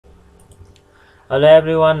Hello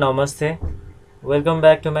everyone, Namaste. Welcome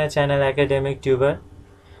back to my channel AcademicTuber.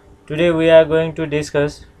 Today we are going to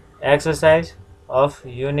discuss exercise of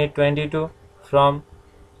Unit 22 from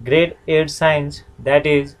Grade 8 Science, that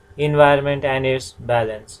is Environment and its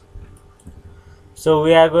Balance. So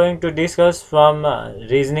we are going to discuss from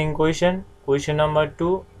reasoning question number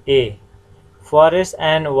 2A. Forests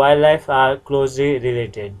and wildlife are closely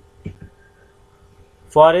related.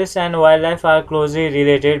 Forests and wildlife are closely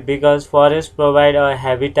related because forests provide a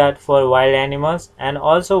habitat for wild animals and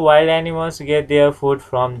also wild animals get their food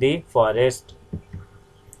from the forest.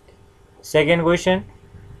 Second question.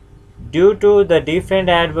 Due to the different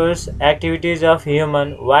adverse activities of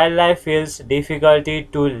human, wildlife feels difficulty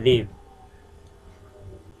to live.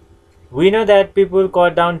 We know that people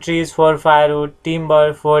cut down trees for firewood,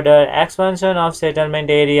 timber, fodder, expansion of settlement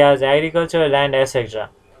areas, agricultural land, etc.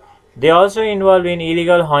 They also involve in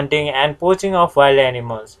illegal hunting and poaching of wild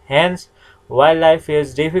animals. Hence, wildlife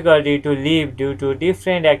feels difficulty to live due to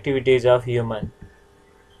different activities of human.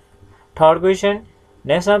 Third question.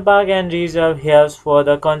 National Park and Reserve helps for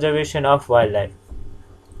the conservation of wildlife.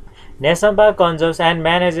 National Park conserves and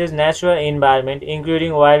manages natural environment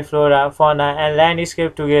including wild flora, fauna and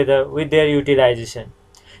landscape together with their utilization.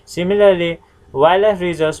 Similarly, wildlife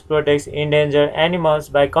reserves protects endangered animals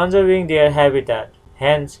by conserving their habitat.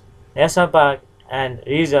 Hence, National Park and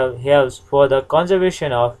Reserve helps for the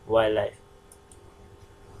conservation of wildlife.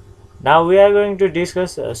 Now we are going to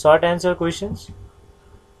discuss short answer questions.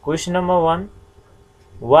 Question number 1.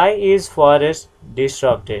 Why is forest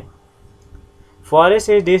destructed? Forest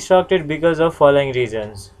is destructed because of following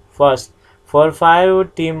reasons. First, for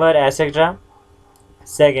firewood, timber, etc.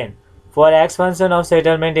 Second, for expansion of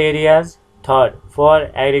settlement areas. Third, for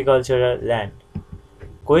agricultural land.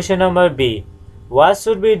 Question number B. What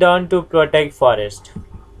should be done to protect forest?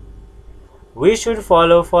 We should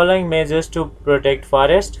follow following measures to protect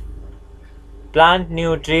forest. Plant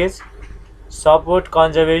new trees, support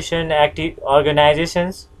conservation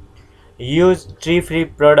organizations, use tree-free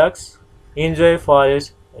products, enjoy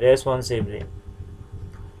forest responsibly.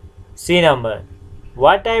 C number.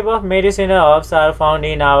 What type of medicinal herbs are found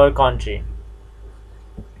in our country?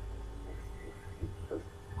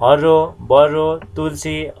 Harro, Borro,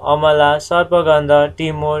 Tulsi, Amala, Sarpagandha,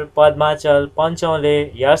 Timur, Padmachal,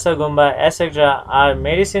 Panchaule, Yarsagumba, etc. are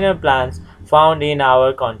medicinal plants found in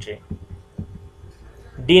our country.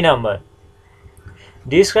 D number.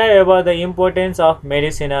 Describe about the importance of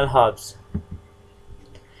medicinal herbs.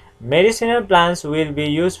 Medicinal plants will be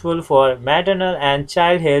useful for maternal and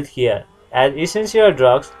child health care as essential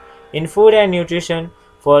drugs in food and nutrition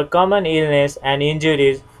for common illness and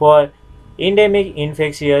injuries for endemic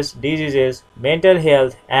infectious diseases, mental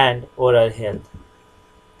health and oral health.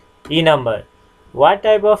 E number. What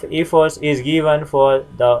type of efforts is given for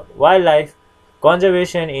the wildlife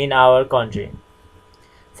conservation in our country?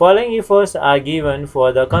 Following efforts are given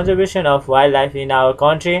for the conservation of wildlife in our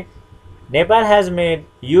country. Nepal has made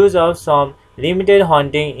use of some limited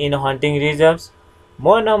hunting in hunting reserves.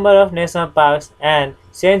 More number of national parks and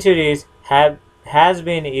sanctuaries has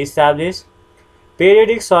been established.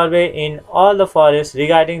 Periodic survey in all the forests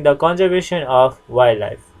regarding the conservation of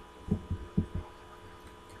wildlife.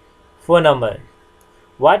 4 number.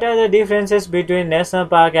 What are the differences between national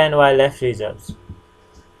park and wildlife reserves?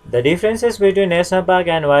 The differences between national park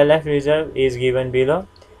and wildlife reserve is given below.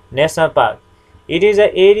 National park. It is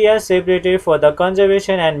an area separated for the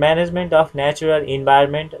conservation and management of natural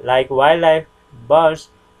environment like wildlife, birds,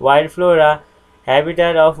 wild flora,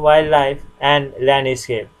 habitat of wildlife and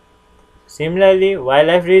landscape. Similarly,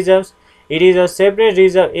 wildlife reserves, it is a separate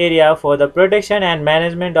reserve area for the protection and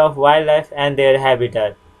management of wildlife and their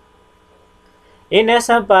habitat. In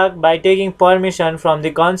National Park, by taking permission from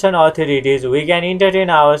the concerned authorities, we can entertain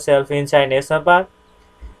ourselves inside National Park.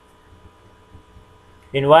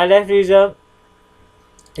 In Wildlife Reserve,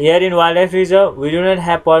 we do not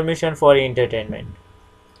have permission for entertainment.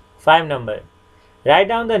 5 number. Write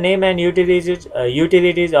down the name and utilities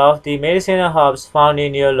of the medicinal herbs found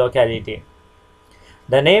in your locality.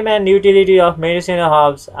 The name and utility of medicinal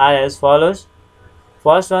herbs are as follows.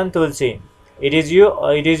 First one, Tulsi. It is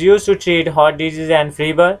used to treat heart disease and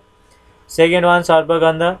fever. Second one,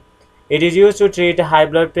 Sarpagandha. It is used to treat high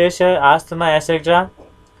blood pressure, asthma, etc.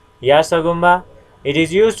 Yarsagumba. It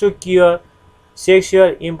is used to cure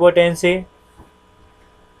sexual impotency.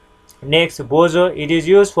 Next, Bozo. It is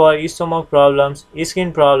used for stomach problems,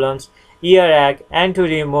 skin problems, earache and to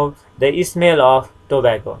remove the smell of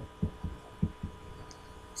tobacco.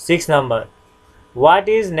 6 number. What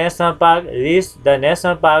is National Park? List the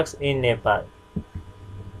national parks in Nepal.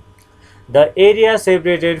 The area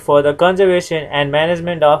separated for the conservation and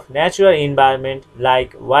management of natural environment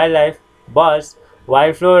like wildlife, birds,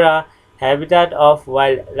 wild flora, habitat of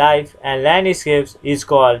wildlife and landscapes is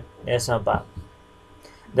called national park.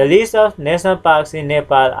 The list of national parks in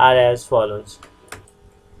Nepal are as follows.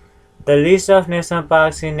 The list of national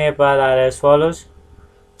parks in Nepal are as follows.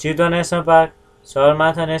 Chitwa National Park,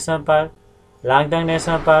 Sagarmatha National Park, Langtang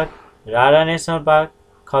National Park, Rara National Park,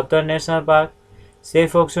 Khaptar National Park,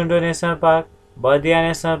 Sefoksundo National Park, Badia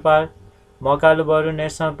National Park, Makalubaru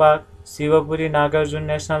National Park, Sivapuri Nagarjun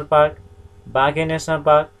National Park, Banke National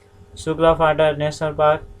Park, Suklafata National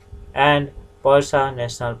Park, and Parsa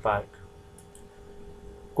National Park.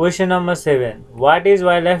 Question number 7. What is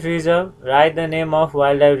wildlife reserve? Write the name of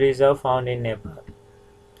wildlife reserve found in Nepal.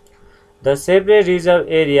 The separate reserve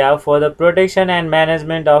area for the protection and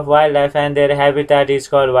management of wildlife and their habitat is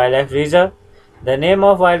called wildlife reserve. The name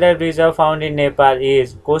of wildlife reserve found in Nepal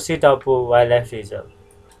is Kositapu Wildlife Reserve.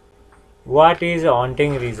 What is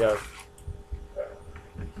hunting reserve?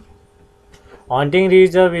 Hunting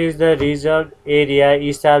reserve is the reserved area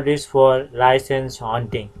established for licensed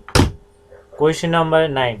hunting. Question number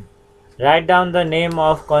 9. Write down the name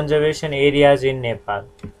of conservation areas in Nepal.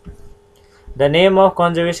 The name of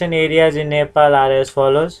conservation areas in Nepal are as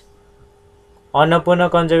follows.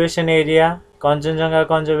 Annapurna Conservation Area, Kanchenjunga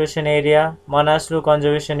Conservation Area, Manaslu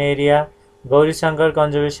Conservation Area, Gaurisankar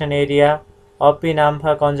Conservation Area, Appi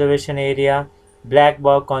Nampa Conservation Area, Black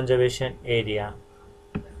Buck Conservation Area.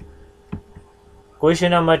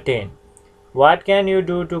 Question number 10. What can you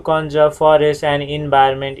do to conserve forest and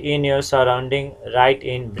environment in your surrounding? Write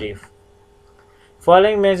in brief.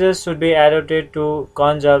 Following measures should be adopted to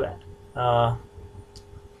conserve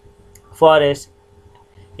forest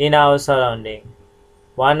in our surrounding.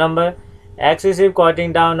 1 number, excessive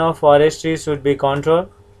cutting down of forest trees should be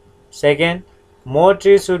controlled. Second, more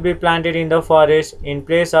trees should be planted in the forest in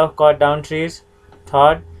place of cut down trees.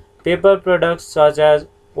 Third, paper products such as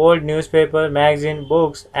old newspaper, magazine,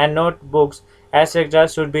 books and notebooks etc.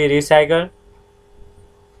 should be recycled.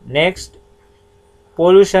 Next,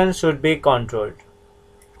 pollution should be controlled.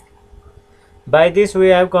 By this we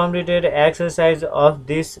have completed exercise of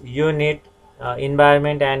this unit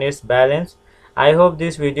environment and its balance. I hope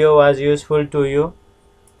this video was useful to you.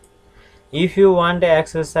 If you want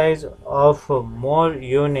exercise of more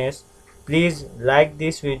units, please like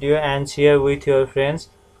this video and share with your friends,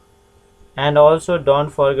 and also don't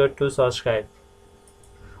forget to subscribe.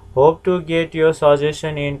 Hope to get your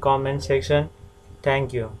suggestion in comment section.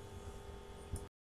 Thank you.